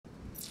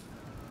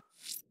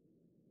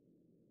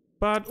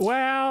But,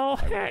 well,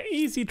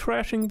 easy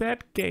trashing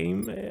that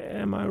game,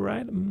 am I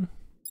right?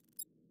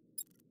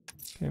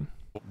 Okay.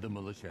 The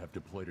militia have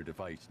deployed a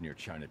device near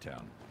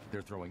Chinatown.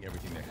 They're throwing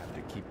everything they have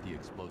to keep the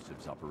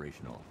explosives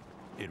operational.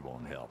 It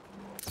won't help.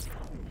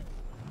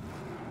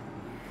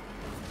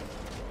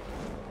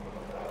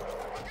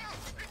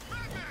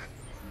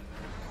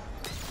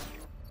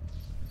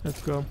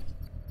 Let's go.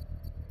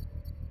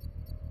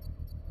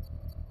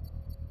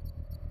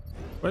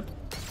 What?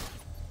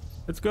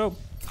 Let's go.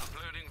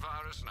 Uploading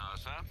virus now,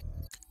 sir.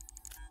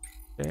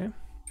 Okay.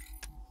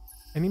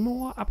 Any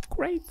more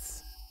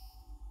upgrades?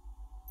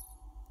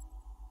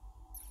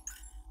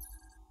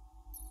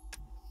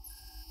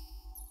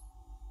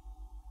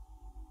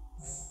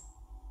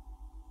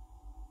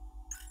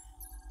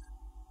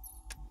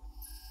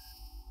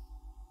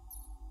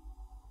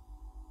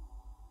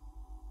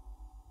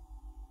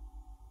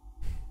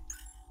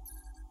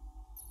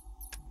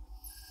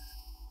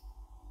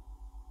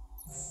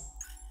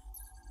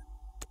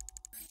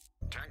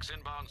 Tanks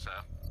inbound, sir.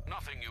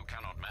 Nothing you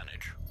cannot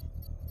manage.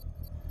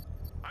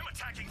 I'm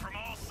attacking from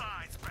all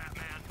sides,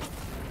 Batman.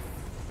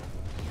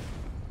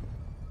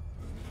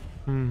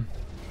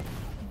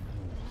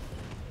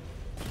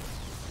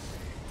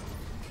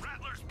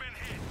 Rattler's been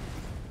hit.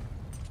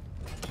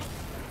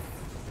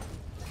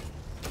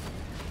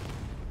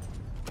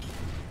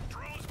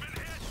 Drone's been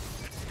hit.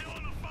 It's still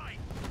in the fight.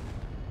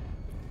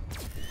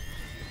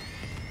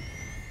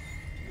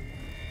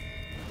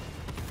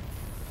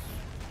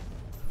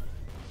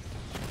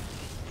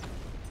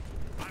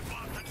 I've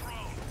blocked the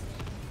drone.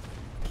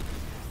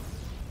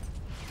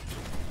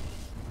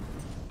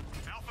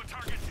 Alpha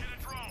target's hit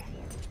a drone.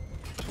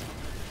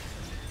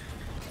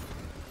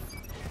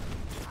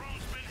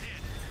 Drone's been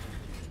hit.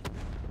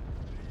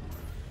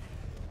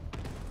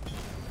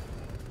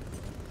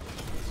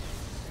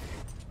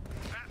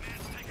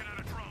 Batman's taken out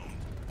a drone.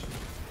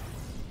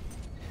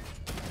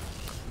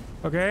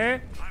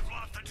 Okay. I've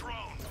lost the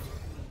drone.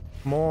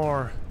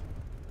 More.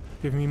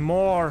 Give me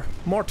more.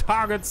 More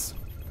targets.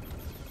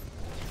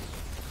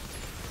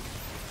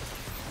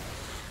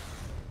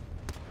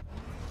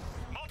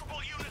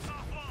 Multiple units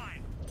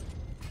offline.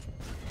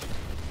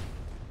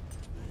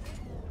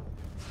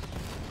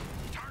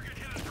 Target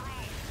hit a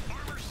drone.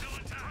 Armor still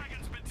intact.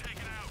 Dragon's been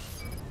taken out.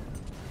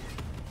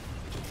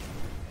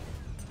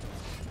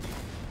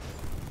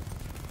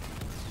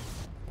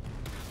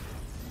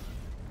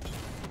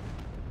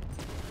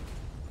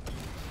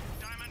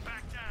 Diamond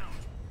back down.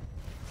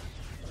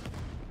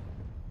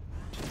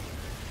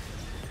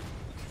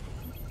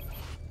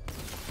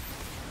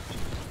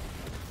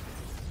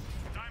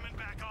 Diamond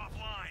back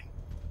offline.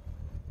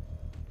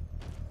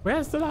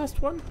 Where's the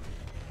last one?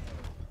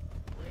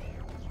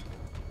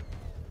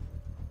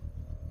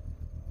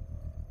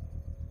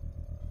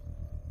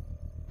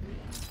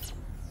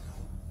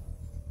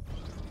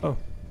 Oh.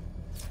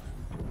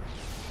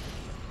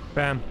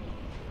 Bam.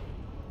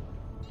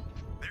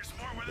 There's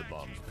more where The that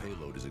bomb's came from.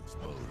 payload is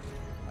exposed.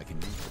 I can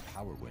use the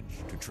power winch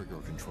to trigger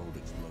a controlled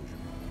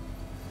explosion.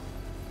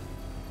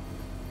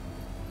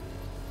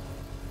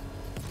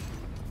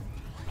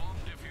 Bomb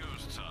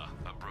defused, sir.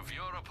 A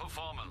bravura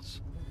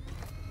performance.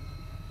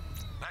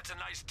 That's a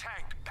nice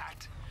tank,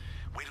 Bat.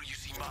 Wait till you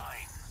see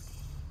mine.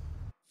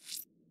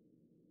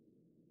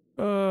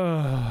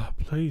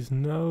 Please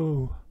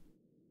no.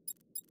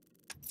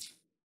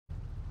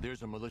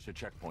 There's a militia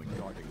checkpoint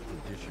guarding the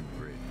Perdition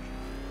Bridge.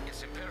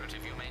 It's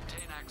imperative you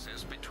maintain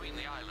access between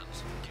the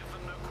islands. Give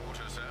them no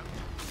quarter, sir.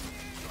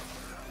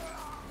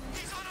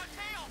 He's on our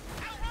tail!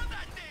 Outrun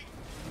that thing!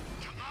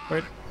 Come on!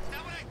 Wait. Is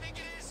that what I think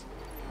it is?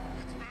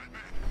 It's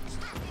Batman.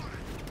 Step on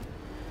it!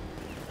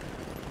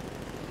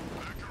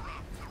 Back her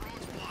up. The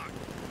road's blocked.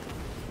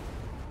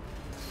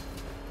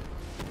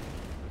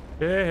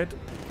 Dead.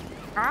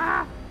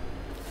 Ah!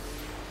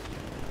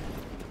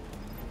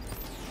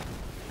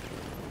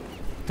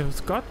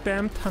 Those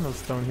goddamn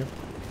tunnels down here.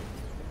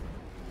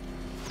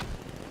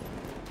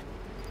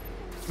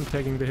 I'm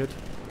taking the hit.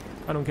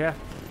 I don't care.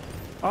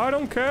 I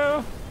don't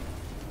care.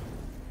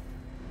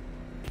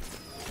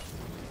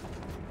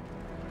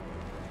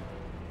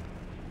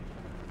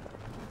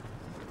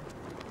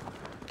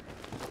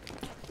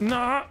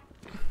 Nah.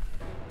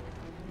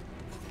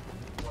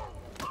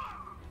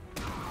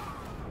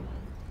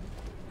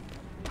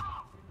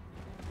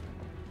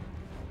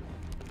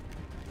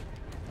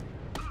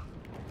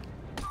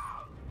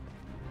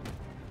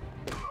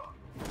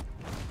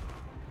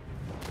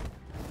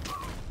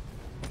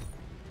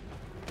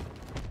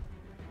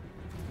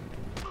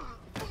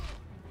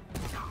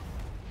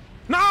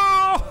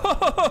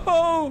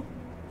 No!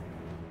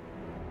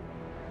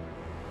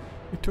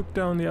 We took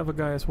down the other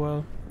guy as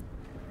well.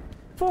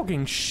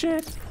 Fucking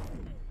shit!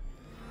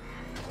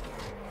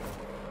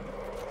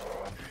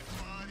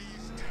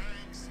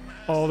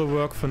 All the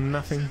work for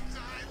nothing.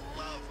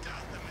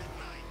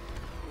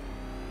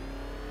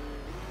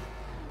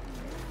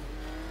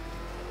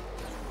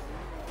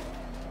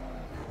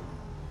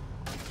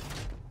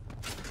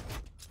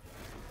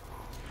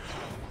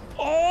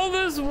 All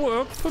this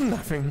work for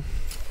nothing.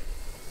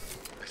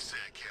 They say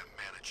I can't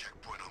man a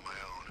checkpoint on my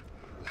own.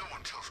 No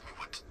one tells me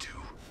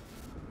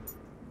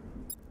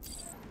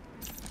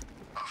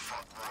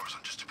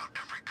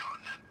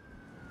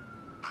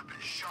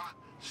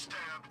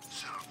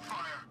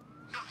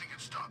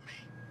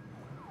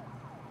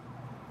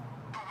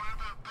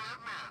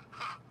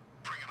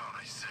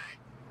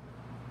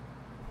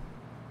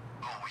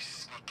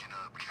sneaking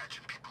up,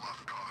 catching people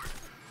off guard.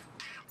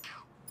 Damn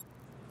cow.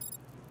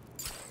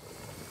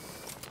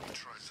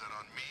 Tries that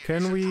on me.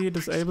 Can we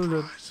disable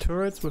the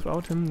turrets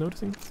without him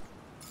noticing?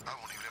 I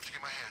won't even have to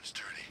get my hands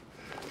dirty.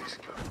 He's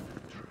got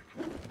that trick.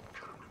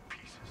 Cut him to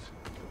pieces.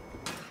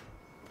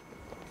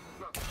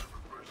 Not that I'm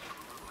averse to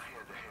a little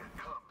hand-to-hand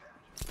combat.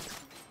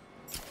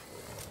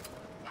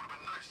 Would have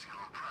been nice to get a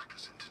little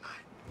practice in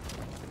tonight.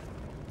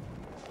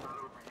 It's not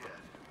over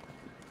yet.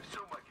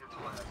 Still might get the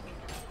last kick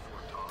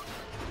before dawn.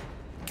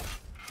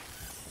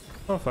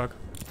 Oh fuck.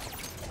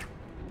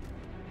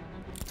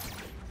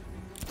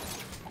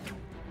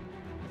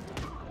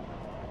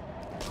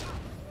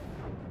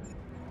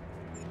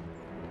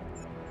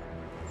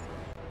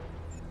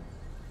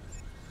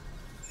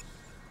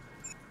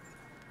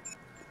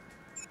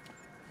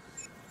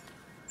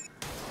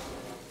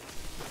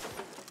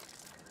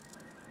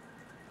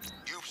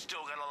 You've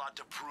still got a lot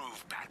to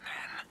prove,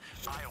 Batman.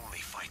 I only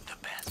fight the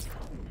best.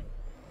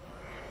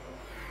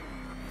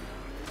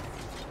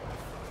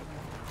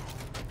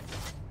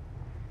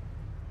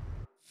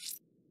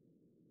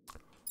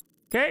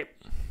 Okay,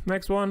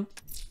 next one.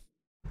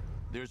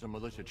 There's a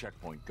militia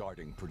checkpoint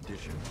guarding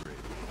Perdition Bridge.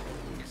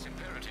 It's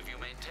imperative you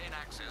maintain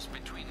access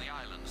between the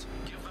islands.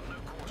 Give them no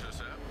quarter,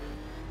 sir.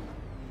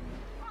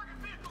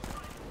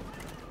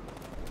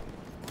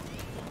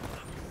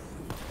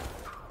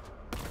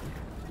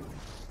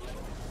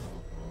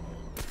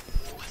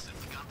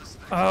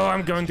 Oh,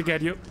 I'm going to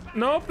get you.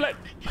 No,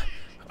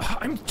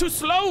 I'm too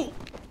slow.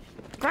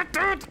 God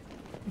damn it.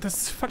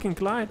 This fucking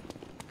glide.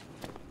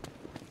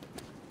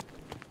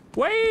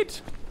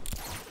 Wait.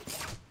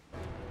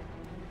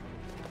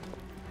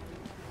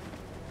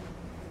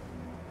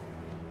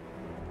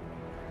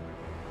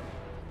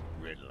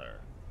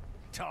 Riddler,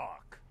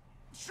 talk.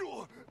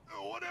 Sure,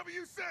 whatever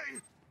you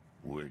say.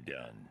 We're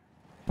done.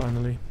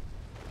 Finally.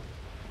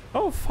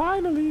 Oh,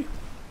 finally.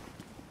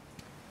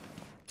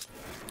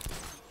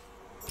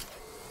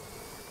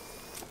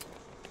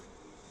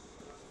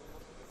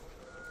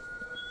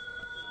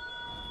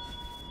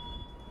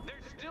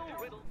 There's still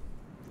Riddle.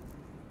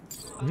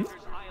 Hmm?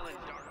 Island,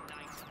 Dark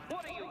Knight.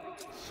 What are you,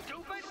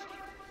 stupid?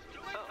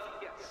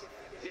 Yes.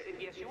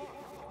 Yes, you are.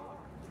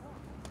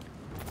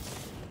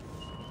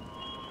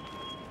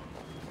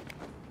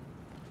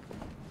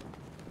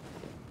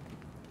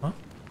 Huh?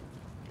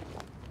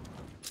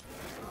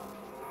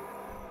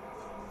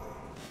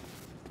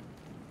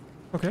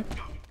 Okay.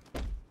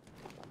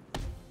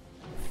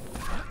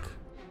 Fuck.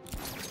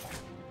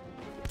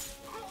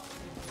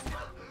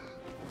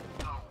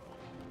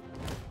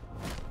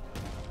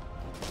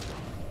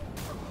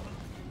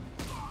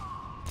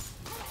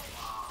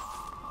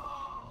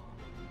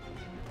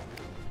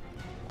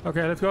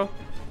 Okay, let's go.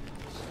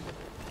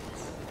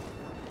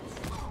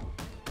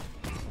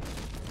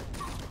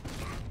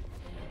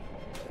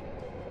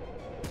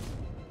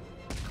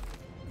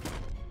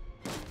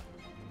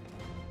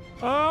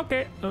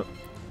 Okay,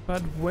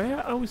 but where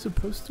are we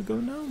supposed to go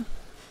now?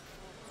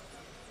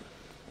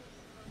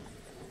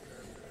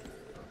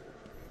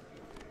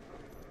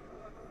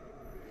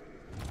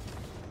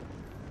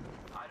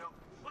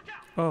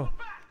 Oh.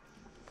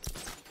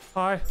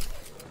 Hi.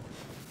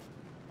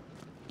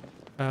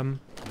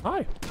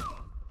 Hi.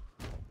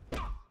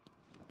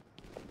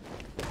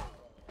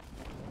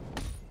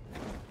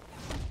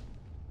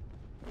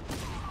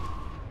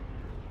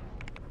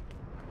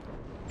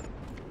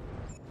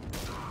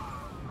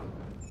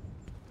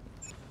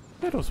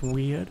 That was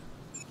weird.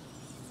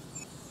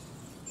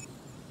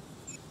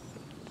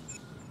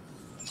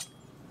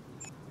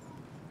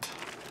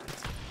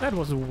 That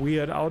was a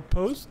weird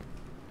outpost.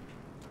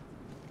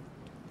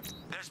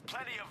 There's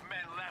plenty of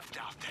men left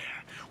out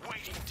there,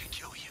 waiting to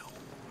kill you.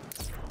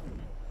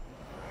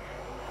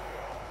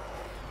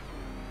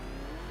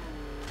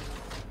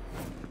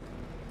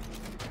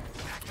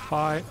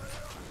 Hi.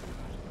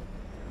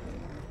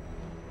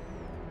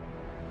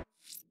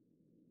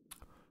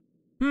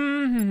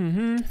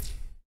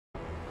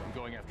 I'm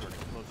going after an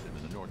explosive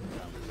in the north and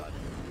south side.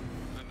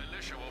 The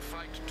militia will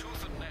fight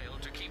tooth and nail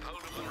to keep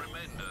hold of the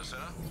remainder,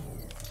 sir.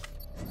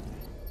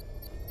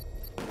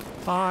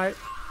 Hi.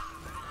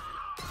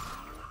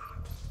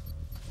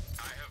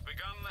 I have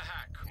begun the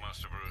hack,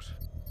 Master Bruce.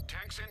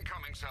 Tanks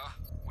incoming, sir,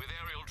 with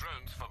aerial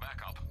drones for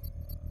backup.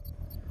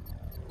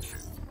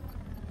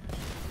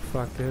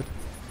 Fuck it.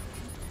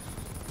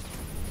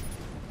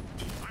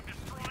 I'm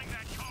destroying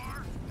that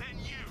car, then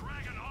you,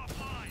 Dragon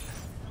offline.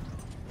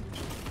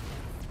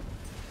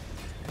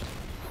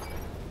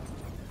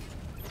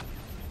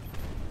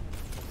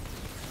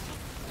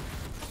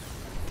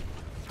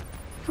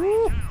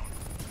 Woo.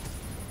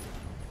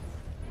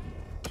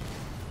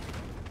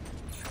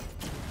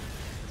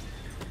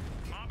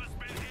 Mob has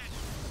been hit.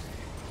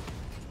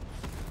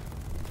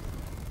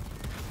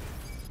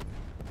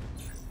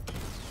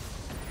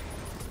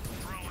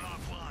 Drone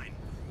offline.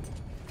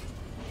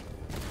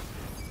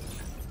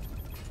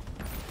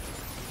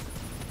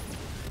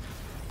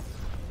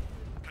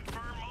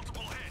 Confirm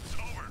multiple hits.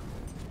 Over.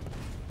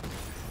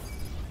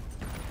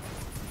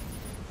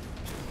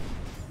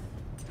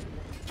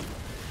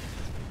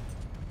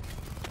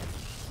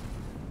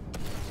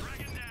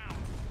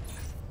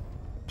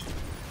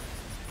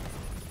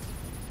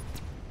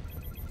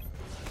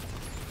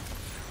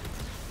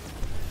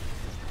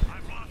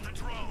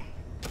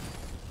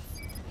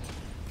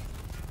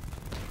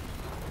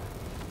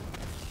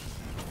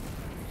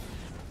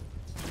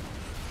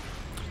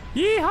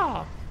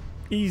 Yeehaw!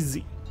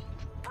 Easy.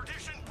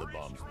 The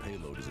bomb's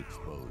payload is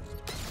exposed.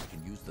 You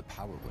can use the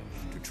power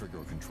winch to trigger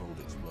a controlled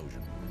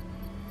explosion.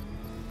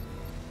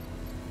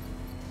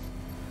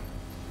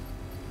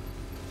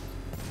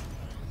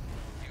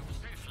 You've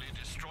safely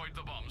destroyed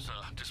the bomb, sir,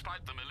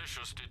 despite the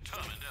malicious,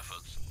 determined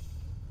efforts.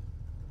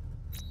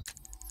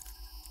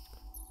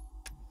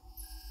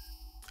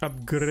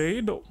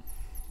 Upgrade. I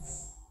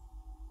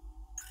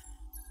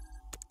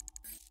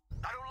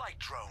don't like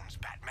drones,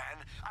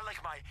 Batman. I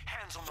like my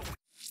hands on the wheel.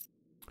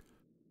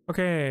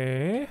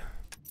 Okay.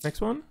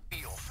 Next one.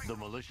 The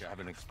militia have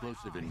an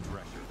explosive in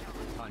Drescher.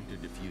 Time to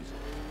defuse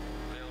it.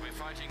 They'll be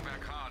fighting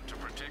back hard to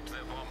protect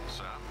their bombs,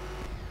 sir.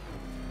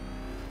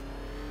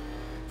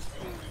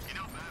 You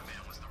know,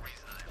 Batman was the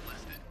reason I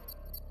enlisted.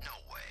 No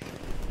way.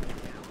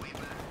 Yeah, way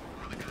back,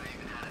 before the guy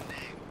even had a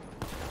name.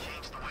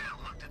 Changed the way I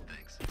looked at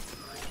things.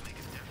 Make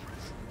a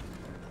difference.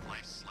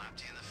 Life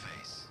slapped you in the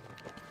face.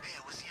 Hey,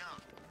 I was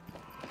young.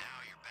 Now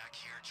you're back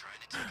here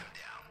trying to take him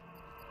down.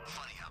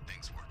 Funny how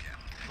things work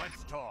out.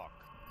 Let's talk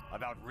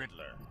about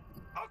Riddler.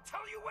 I'll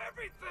tell you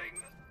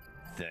everything!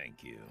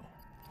 Thank you.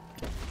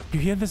 You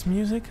hear this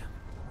music?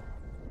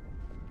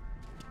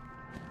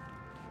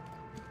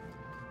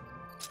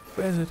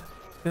 Where is it?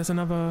 There's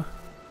another.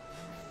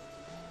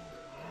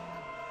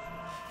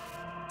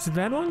 Is it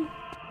that one?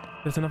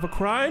 There's another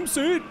crime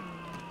scene.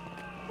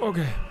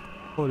 Okay.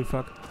 Holy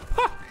fuck.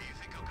 Ha! Hey, you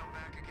think he'll come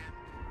back again?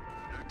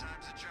 Third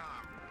time's a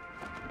charm.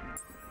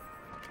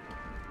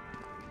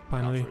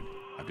 Finally. Alfred,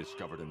 I've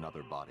discovered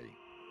another body.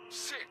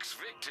 6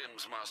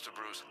 victims, Master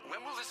Bruce.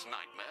 When will this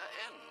nightmare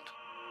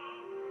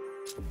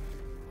end?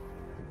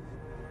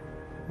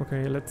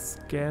 Okay, let's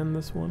scan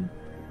this one.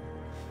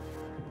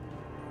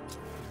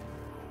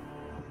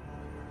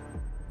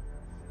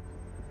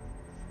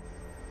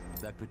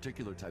 That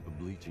particular type of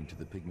bleaching to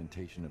the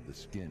pigmentation of the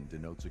skin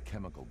denotes a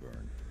chemical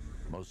burn,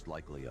 most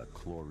likely a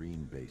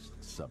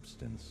chlorine-based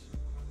substance.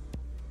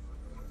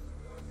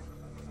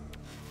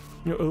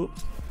 Oh.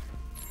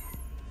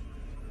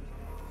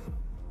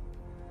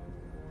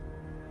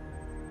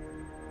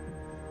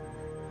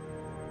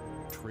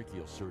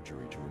 Tracheal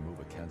surgery to remove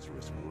a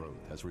cancerous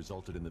growth has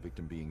resulted in the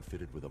victim being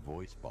fitted with a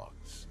voice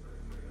box.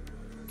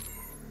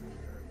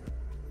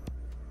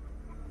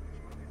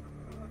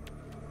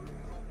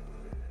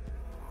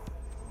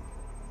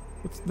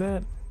 What's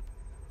that?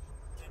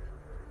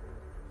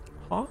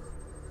 Huh?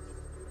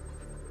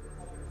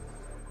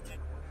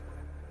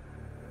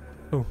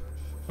 Oh.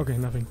 Okay,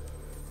 nothing.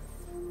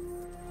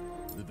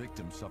 The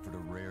victim suffered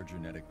a rare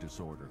genetic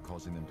disorder,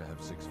 causing them to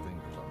have 6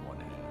 fingers on one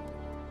hand.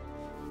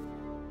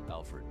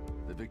 Alfred,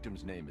 the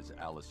victim's name is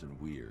Allison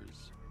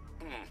Weers.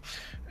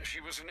 She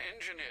was an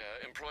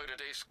engineer employed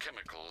at Ace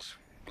Chemicals.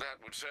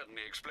 That would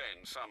certainly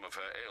explain some of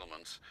her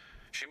ailments.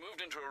 She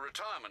moved into a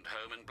retirement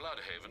home in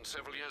Bloodhaven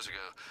several years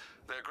ago.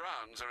 Their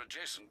grounds are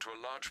adjacent to a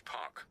large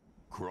park.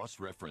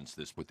 Cross-reference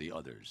this with the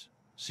others.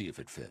 See if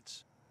it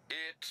fits.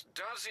 It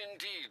does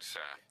indeed, sir.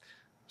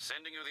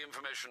 Sending you the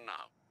information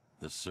now.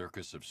 The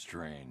Circus of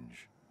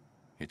Strange.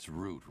 Its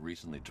route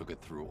recently took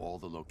it through all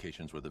the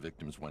locations where the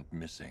victims went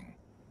missing.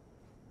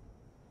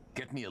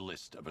 Get me a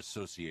list of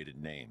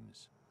associated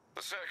names.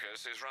 The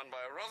circus is run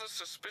by a rather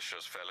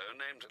suspicious fellow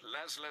named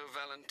Laszlo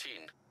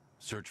Valentin.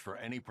 Search for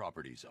any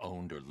properties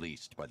owned or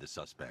leased by the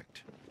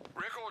suspect.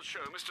 Records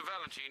show Mr.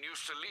 Valentin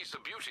used to lease a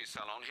beauty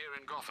salon here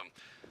in Gotham,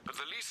 but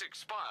the lease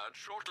expired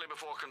shortly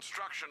before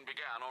construction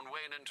began on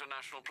Wayne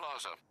International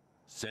Plaza.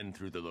 Send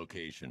through the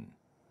location.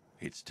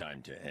 It's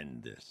time to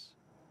end this.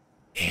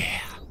 Yeah.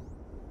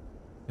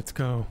 Let's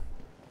go.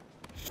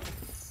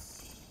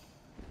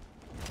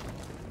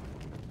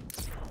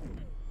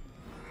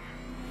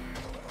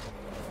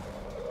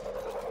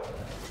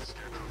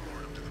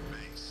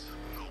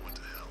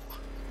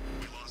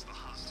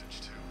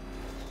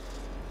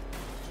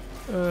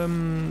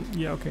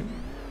 Yeah, okay.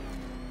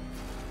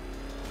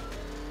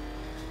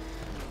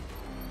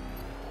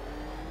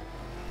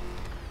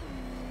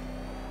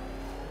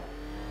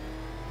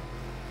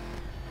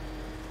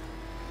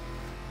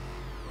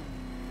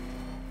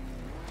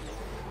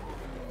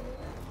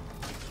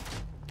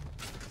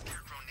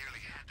 Scarecrow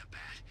nearly had the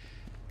bat.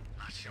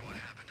 Not sure what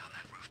happened on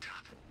that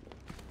rooftop.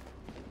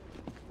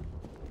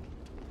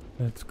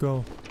 Let's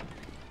go.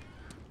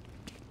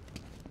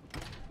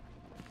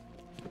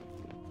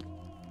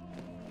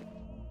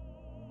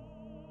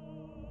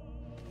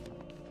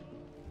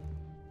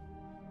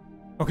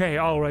 Okay,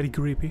 already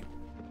creepy.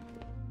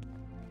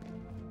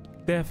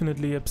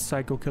 Definitely a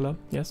psycho killer,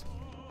 yes.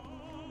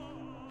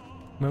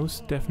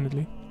 Most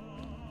definitely.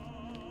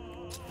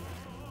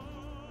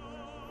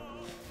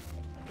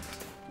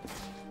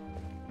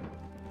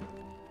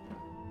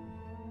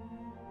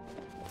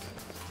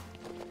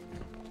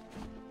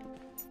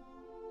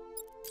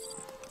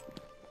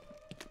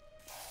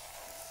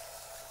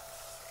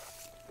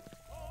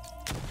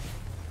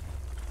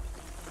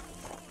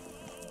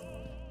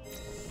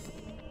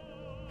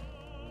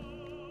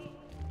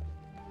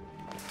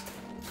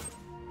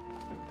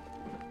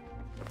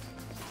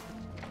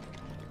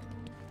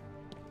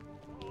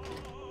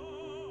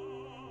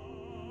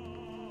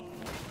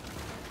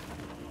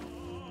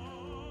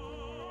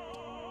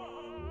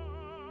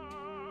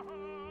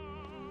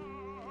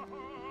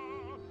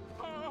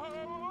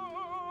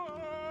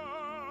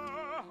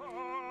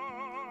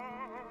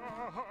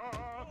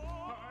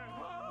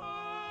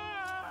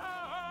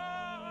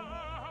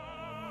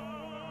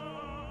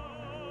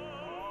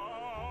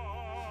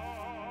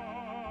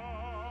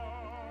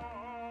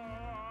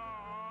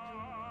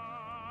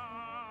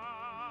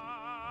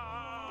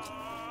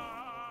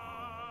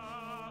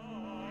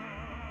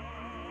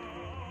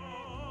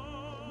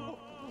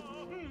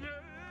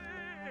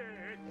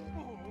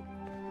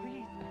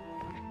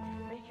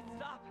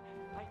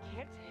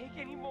 can't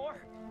take anymore.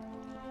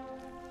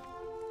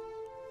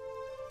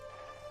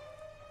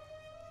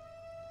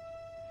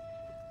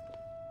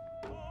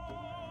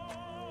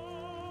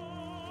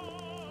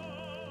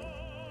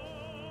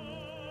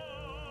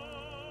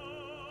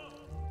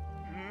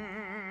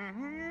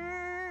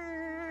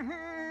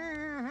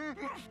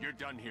 You're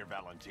done here,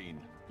 Valentine.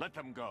 Let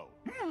them go.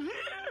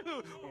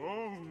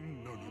 Oh,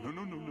 no.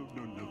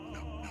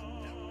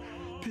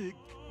 Pig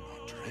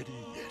not ready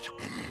yet.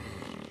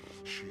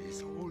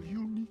 She's all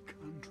unique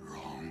and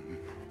wrong.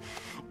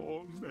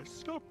 All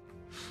messed up,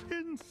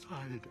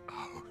 inside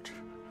out.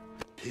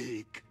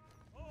 Pig,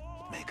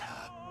 make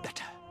her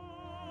better.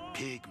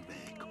 Pig,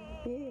 make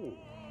all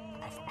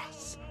of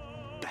us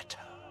better.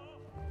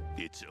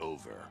 It's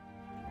over.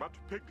 But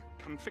Pig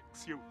can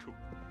fix you too.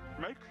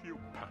 Make you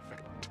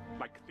perfect,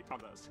 like the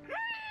others.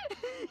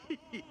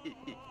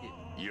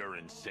 You're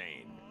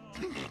insane.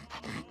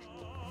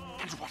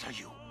 And what are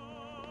you?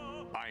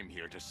 I'm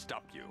here to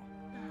stop you.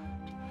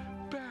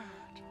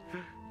 Bad.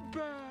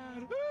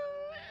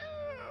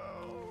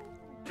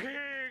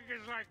 Pig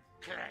is like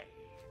clay.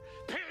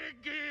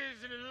 Pig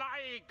is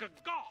like a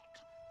god.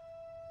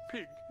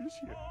 Pig is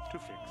here to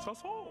fix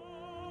us all.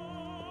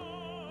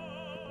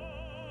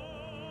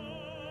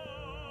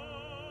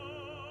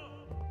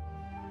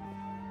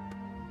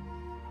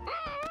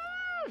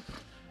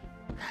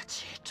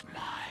 That's it,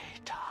 my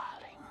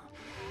darling.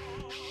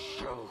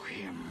 Show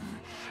him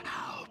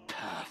how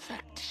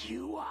perfect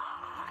you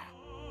are.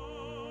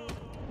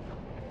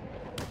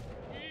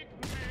 It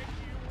makes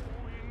you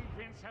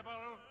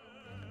invincible.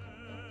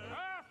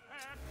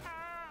 Perfect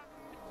hand.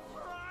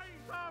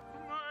 Rise up,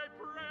 my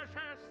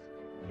precious.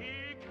 He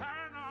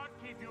cannot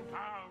keep you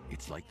down.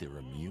 It's like they're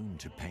immune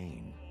to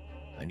pain.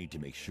 I need to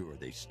make sure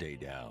they stay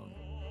down.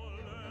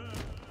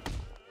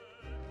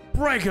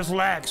 Break his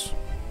legs!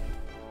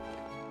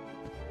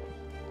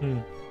 A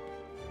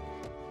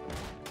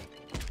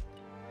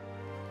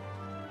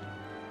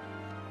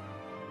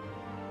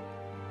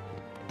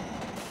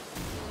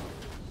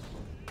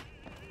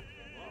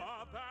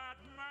bad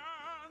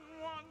man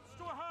wants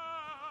to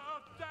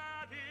have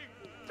daddy,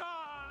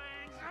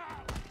 darlings.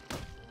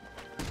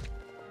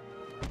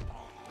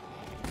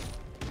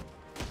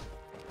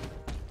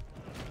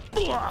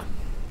 Blah.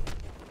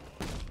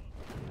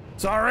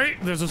 Sorry,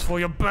 this is for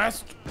your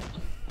best.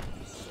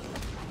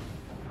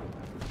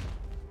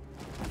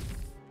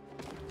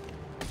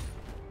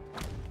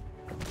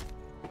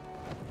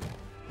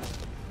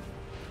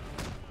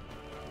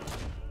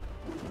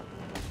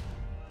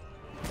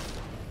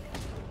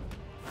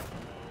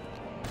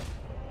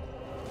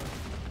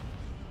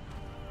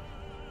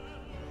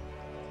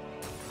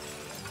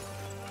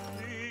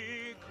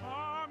 Be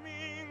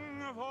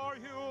coming for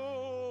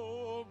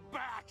you,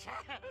 bat.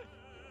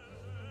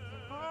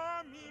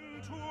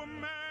 Coming to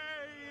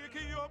make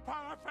you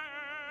perfect.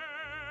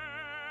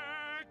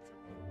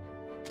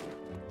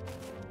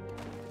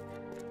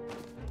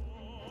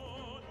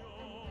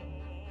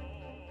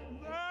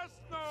 There's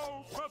no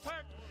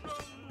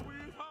perfection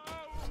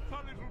without a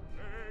little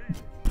pain.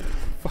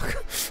 Fuck.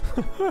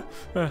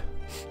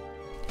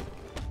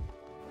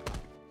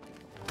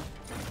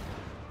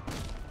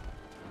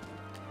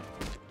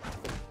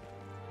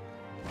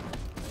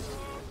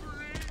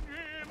 Bring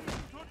him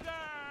to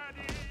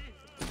daddy.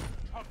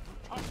 Chop,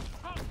 chop,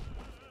 chop.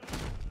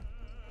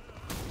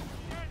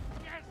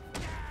 Yes,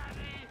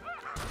 daddy.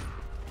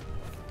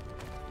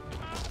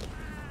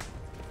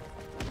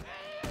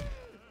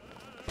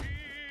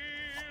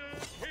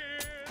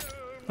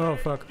 Oh,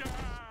 fuck. Daddy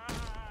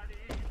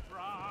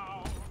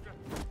proud.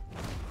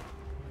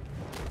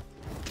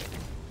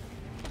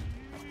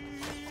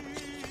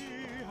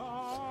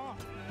 Yee-haw.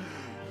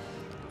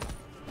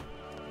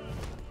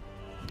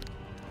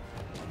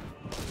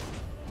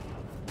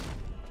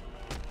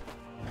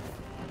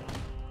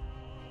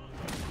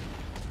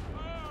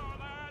 Oh,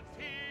 that's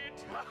it.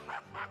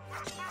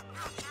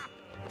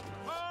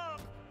 Oh.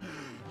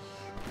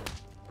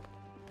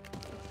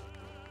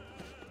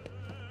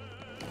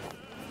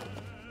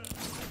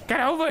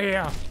 Get over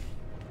here!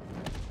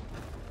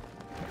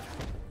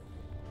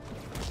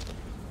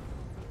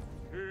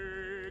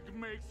 It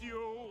makes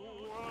you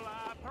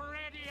the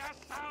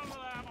prettiest of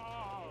them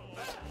all.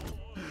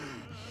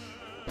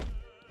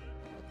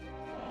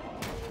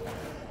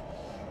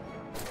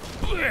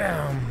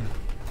 Bam!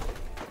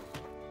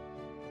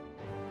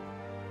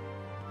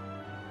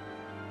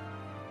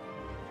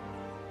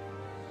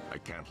 I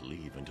can't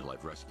leave until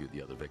I've rescued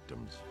the other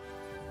victims.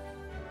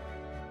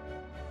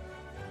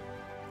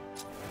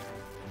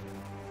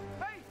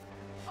 Hey,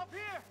 up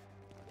here!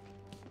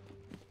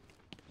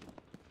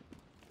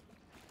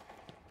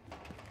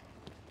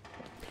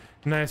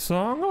 Nice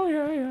song. Oh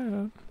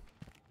yeah.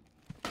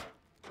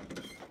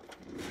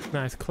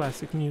 Nice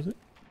classic music.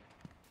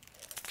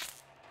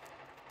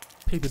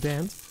 Paper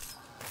dance.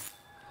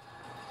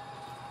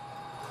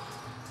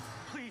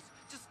 Please,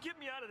 just get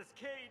me out of this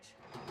cage.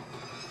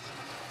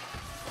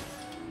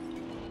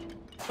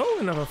 Oh,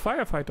 another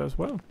firefighter as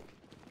well.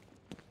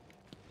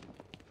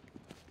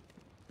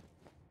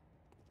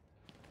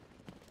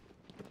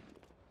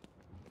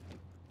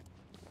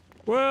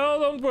 Well,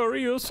 don't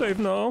worry, you're safe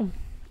now.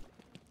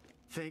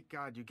 Thank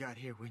God you got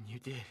here when you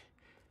did.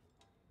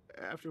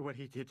 After what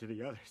he did to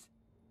the others.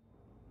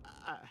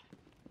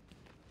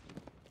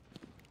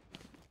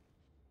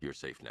 You're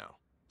safe now.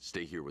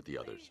 Stay here with the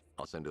others.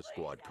 I'll send a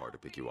squad car to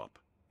pick you up.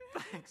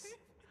 Thanks.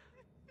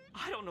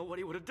 I don't know what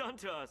he would have done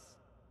to us.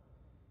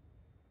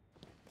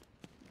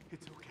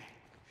 It's okay.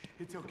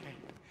 It's okay.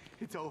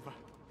 It's over.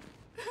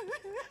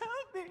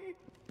 Help me.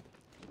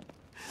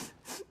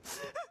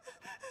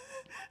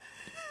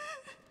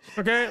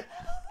 Okay.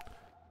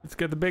 Let's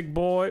get the big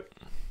boy.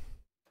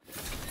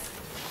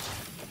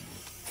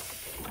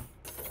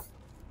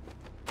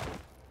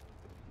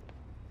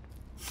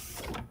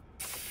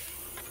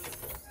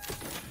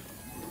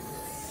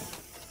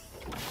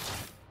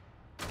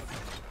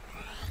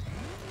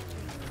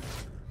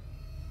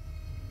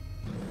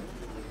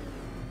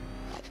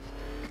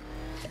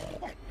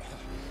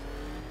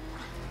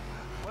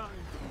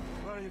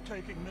 Where are you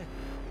taking me?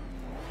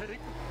 Pig,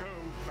 go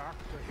back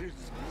to his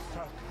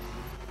stuff.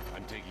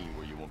 I'm taking you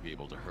where you won't be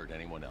able to hurt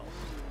anyone else.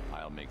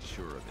 I'll make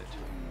sure of it.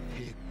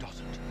 Pig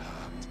doesn't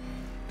hurt.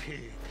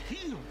 Pig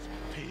heals.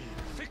 Pig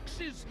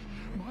fixes.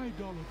 My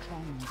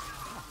Dollartrons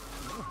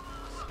are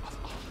works of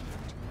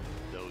art.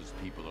 Those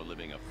people are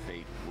living a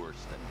fate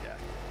worse than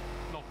death.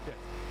 Not death.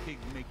 Pig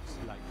makes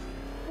life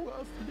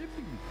worth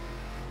living.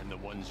 And the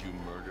ones you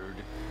murdered?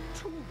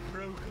 Too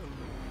broken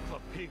for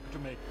Pig to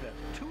make them.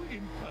 Too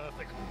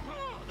imperfect.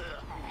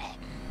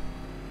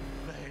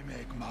 They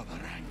make Mother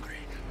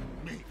angry.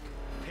 Make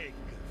Pig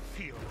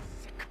feel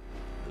sick.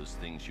 Those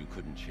things you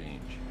couldn't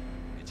change.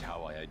 It's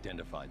how I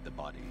identified the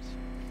bodies.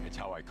 It's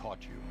how I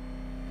caught you.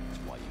 It's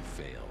why you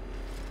failed.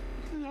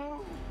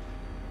 No,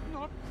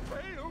 not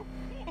fail.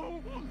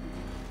 Oh.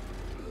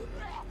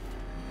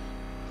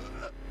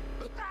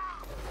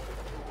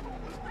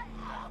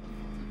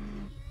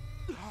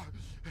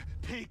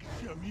 Pig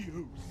show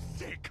you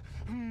sick.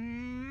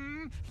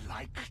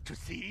 Like to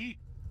see?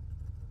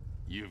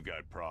 You've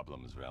got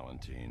problems,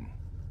 Valentine.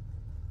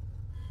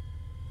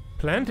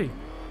 Plenty.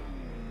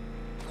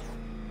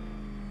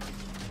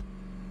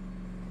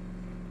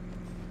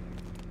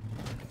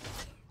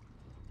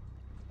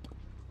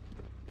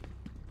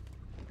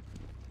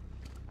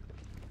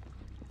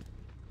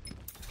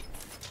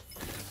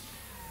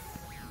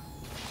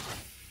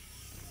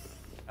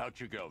 Out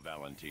you go,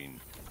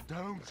 Valentine.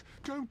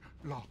 Don't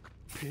lock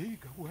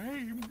Pig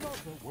away.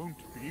 Mother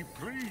won't be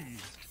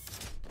pleased.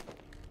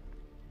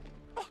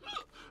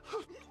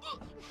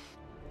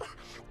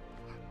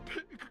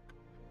 Pig,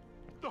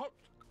 not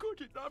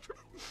good enough.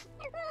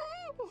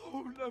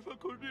 Oh, never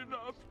good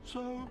enough.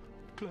 So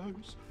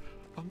close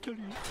until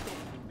you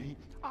stop me.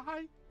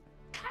 I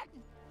can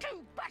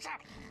do better.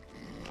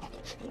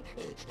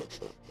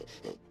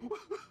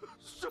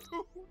 So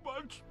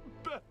much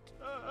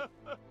better.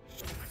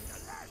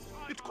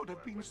 It could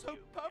have been so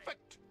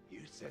perfect.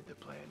 You said the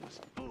plan was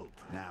boom.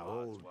 Now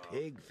old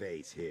pig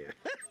face here.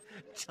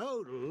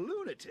 Total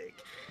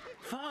lunatic.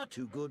 Far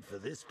too good for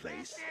this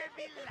place.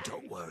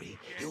 Don't worry,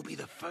 you'll be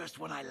the first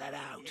one I let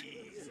out.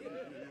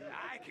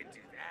 I can do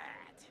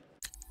that.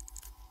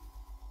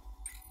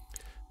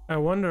 I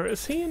wonder,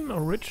 is he an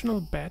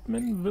original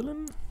Batman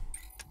villain?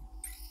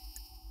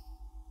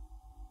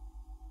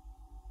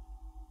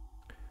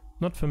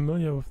 Not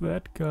familiar with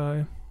that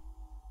guy.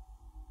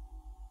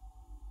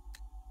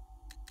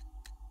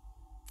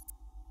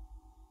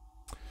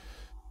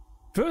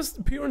 First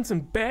appearance in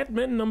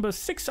Batman number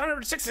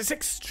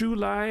 666,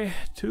 July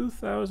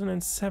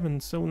 2007,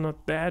 so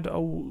not that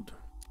old.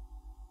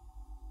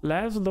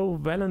 Laszlo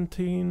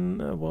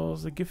Valentine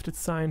was a gifted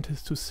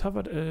scientist who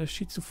suffered a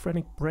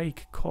schizophrenic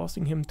break,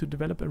 causing him to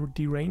develop a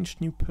deranged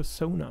new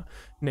persona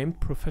named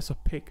Professor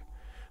Pig.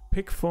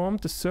 Pig formed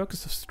the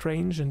Circus of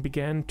Strange and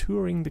began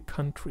touring the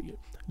country,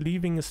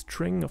 leaving a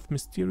string of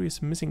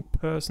mysterious missing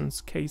persons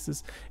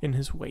cases in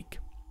his wake.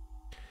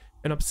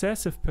 An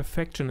obsessive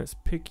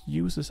perfectionist, Pig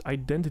uses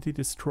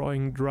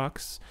identity-destroying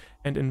drugs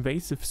and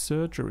invasive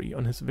surgery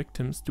on his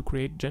victims to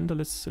create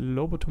genderless,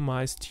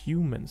 lobotomized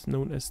humans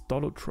known as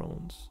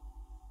Dollartrons.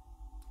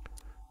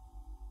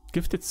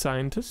 Gifted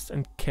scientist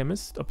and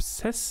chemist,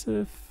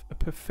 obsessive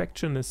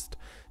perfectionist,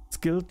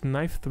 skilled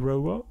knife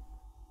thrower,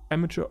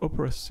 amateur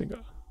opera singer.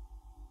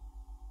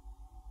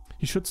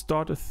 He should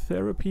start a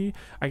therapy.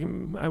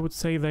 I would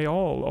say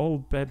all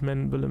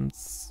Batman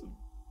villains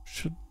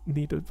should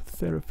need a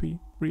therapy,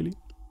 really.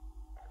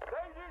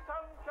 Ladies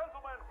and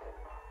gentlemen,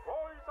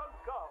 boys and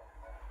girls,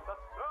 the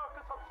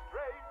Circus of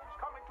Strange is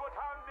coming to a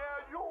town near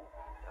you.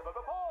 Never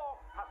before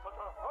has such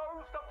a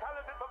host of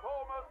talented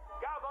performers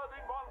gathered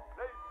in one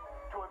place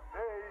to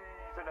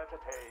amaze and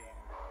entertain.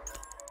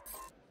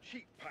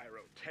 Cheap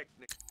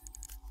pyrotechnics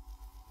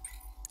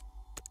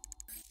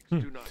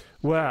do not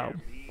Wow.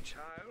 scare me,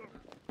 child.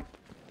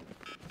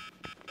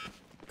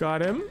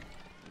 Got him.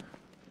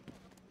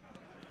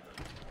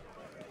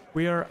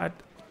 We are at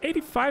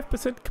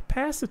 85%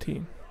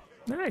 capacity.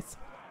 Nice.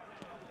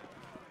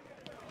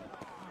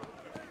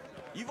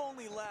 You've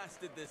only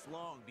lasted this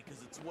long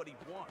because it's what he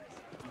wants.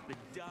 You've been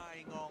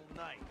dying all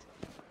night.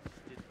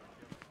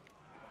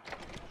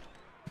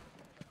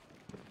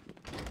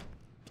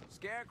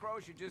 Scarecrow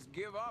should just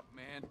give up,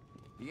 man.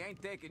 He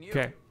ain't taking you.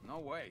 Okay. No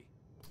way.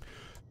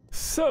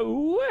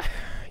 So,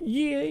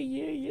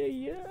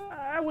 yeah.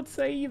 I would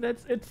say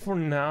that's it for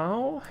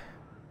now.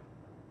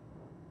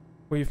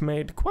 We've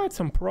made quite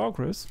some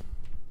progress.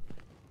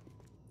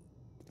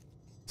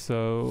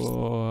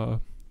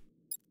 So,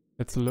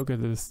 let's look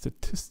at the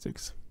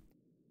statistics.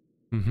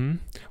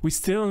 We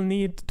still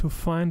need to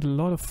find a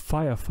lot of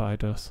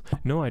firefighters.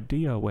 No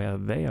idea where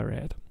they are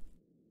at.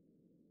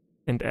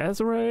 And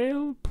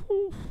Azrael,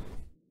 poof,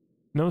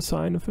 no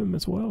sign of him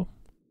as well.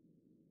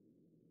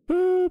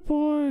 Oh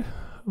boy,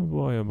 oh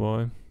boy, oh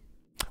boy.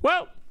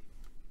 Well,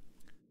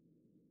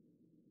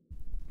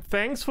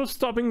 thanks for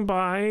stopping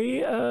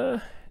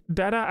by,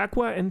 Dada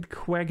Aqua and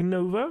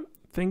Quagnova.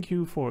 Thank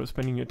you for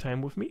spending your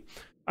time with me.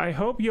 I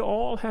hope you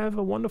all have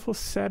a wonderful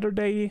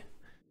Saturday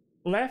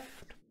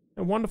left,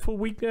 a wonderful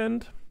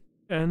weekend,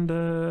 and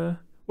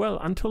well,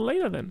 until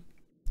later then.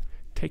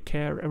 Take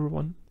care,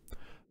 everyone.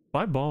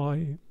 Bye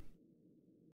bye.